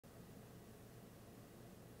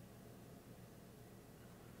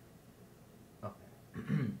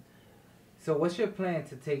So, what's your plan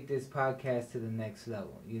to take this podcast to the next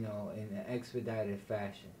level? You know, in an expedited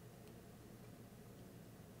fashion.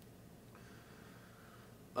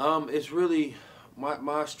 It's really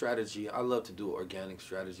my strategy. I love to do organic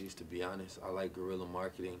strategies. To be honest, I like guerrilla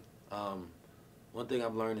marketing. Um, One thing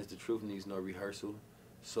I've learned is the truth needs no rehearsal.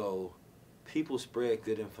 So people spread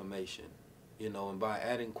good information, you know, and by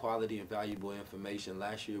adding quality and valuable information,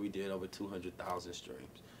 last year we did over 200,000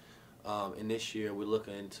 streams. And this year we're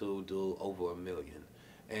looking to do over 1 million.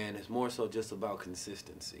 And it's more so just about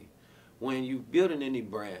consistency. When you building any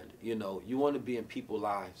brand, you know, you want to be in people's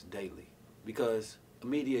lives daily because a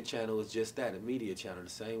media channel is just that, a media channel. The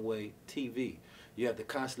same way TV. You have to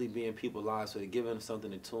constantly be in people's lives so they're giving them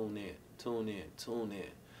something to tune in, tune in, tune in.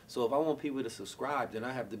 So if I want people to subscribe, then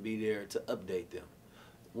I have to be there to update them.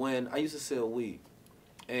 When I used to sell weed,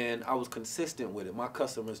 and I was consistent with it. My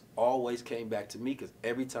customers always came back to me because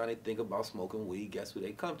every time they think about smoking weed, guess who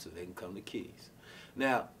they come to? They can come to Keys.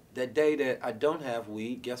 Now, that day that I don't have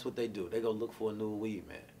weed, guess what they do? They go look for a new weed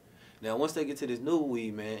man. Now, once they get to this new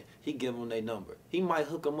weed man, he give them their number. He might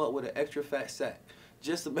hook them up with an extra fat sack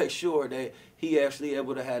just to make sure that he actually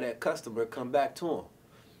able to have that customer come back to him.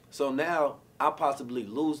 So now I possibly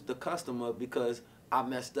lose the customer because I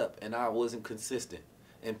messed up and I wasn't consistent.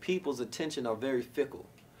 And people's attention are very fickle.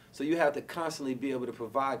 So you have to constantly be able to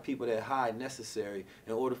provide people that high necessary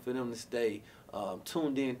in order for them to stay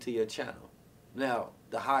tuned in to your channel. Now,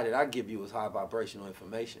 the high that I give you is high vibrational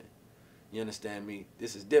information. You understand me?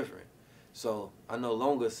 This is different. So I no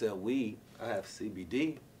longer sell weed. I have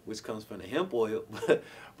CBD, which comes from the hemp oil,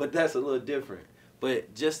 but that's a little different.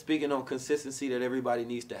 But just speaking on consistency that everybody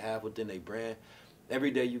needs to have within their brand,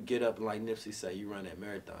 every day you get up and like Nipsey say, you run that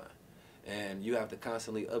marathon. And you have to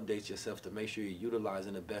constantly update yourself to make sure you're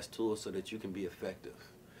utilizing the best tools so that you can be effective.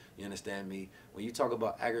 You understand me? When you talk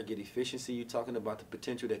about aggregate efficiency, you're talking about the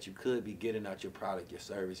potential that you could be getting out your product, your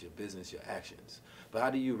service, your business, your actions. But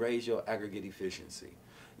how do you raise your aggregate efficiency?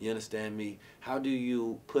 You understand me? How do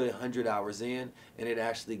you put 100 hours in and it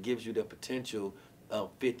actually gives you the potential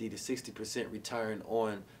of 50 to 60% return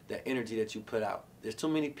on the energy that you put out? There's too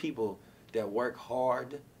many people that work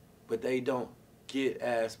hard, but they don't get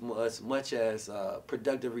as much as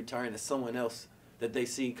productive return as someone else that they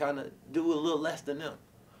see kind of do a little less than them.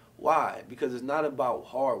 Why? Because it's not about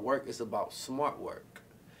hard work, it's about smart work.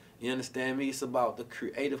 You understand me? It's about the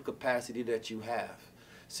creative capacity that you have.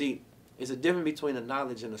 See, it's a difference between the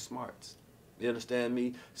knowledge and the smarts. You understand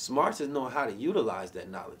me? Smarts is knowing how to utilize that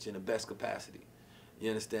knowledge in the best capacity. You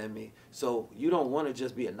understand me? So you don't want to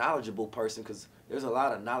just be a knowledgeable person because there's a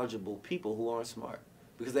lot of knowledgeable people who aren't smart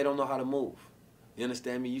because they don't know how to move. You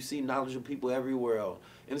understand me? You see knowledgeable people everywhere on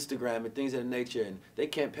Instagram and things of that nature, and they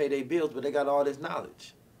can't pay their bills, but they got all this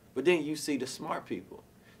knowledge. But then you see the smart people.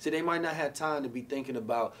 See, they might not have time to be thinking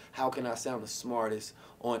about how can I sound the smartest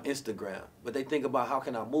on Instagram, but they think about how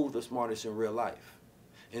can I move the smartest in real life.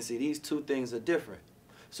 And see, these two things are different.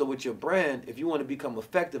 So with your brand, if you want to become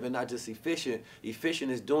effective and not just efficient,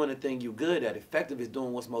 efficient is doing the thing you're good at. Effective is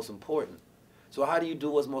doing what's most important. So how do you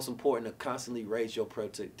do what's most important to constantly raise your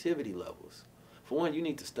productivity levels? For one, you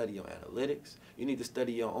need to study your analytics. You need to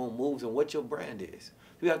study your own moves and what your brand is.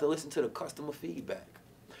 You have to listen to the customer feedback.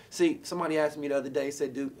 See, somebody asked me the other day,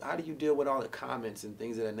 said, dude, how do you deal with all the comments and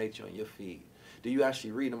things of that nature on your feed? Do you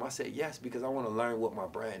actually read them? I said, yes, because I want to learn what my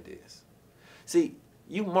brand is. See,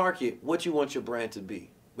 you market what you want your brand to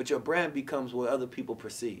be, but your brand becomes what other people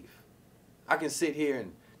perceive. I can sit here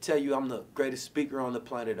and tell you I'm the greatest speaker on the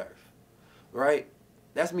planet Earth, right?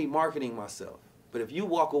 That's me marketing myself. But if you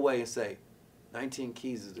walk away and say, 19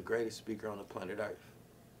 Keys is the greatest speaker on the planet Earth,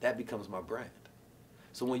 that becomes my brand.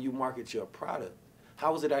 So when you market your product,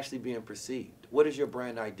 how is it actually being perceived? What is your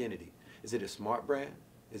brand identity? Is it a smart brand?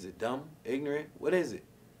 Is it dumb, ignorant? What is it?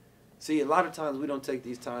 See, a lot of times we don't take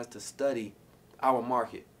these times to study our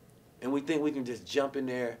market. And we think we can just jump in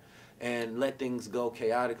there and let things go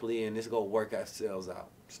chaotically and just go work ourselves out.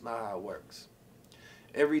 It's not how it works.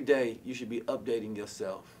 Every day you should be updating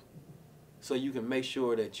yourself so you can make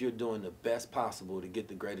sure that you're doing the best possible to get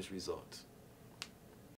the greatest results.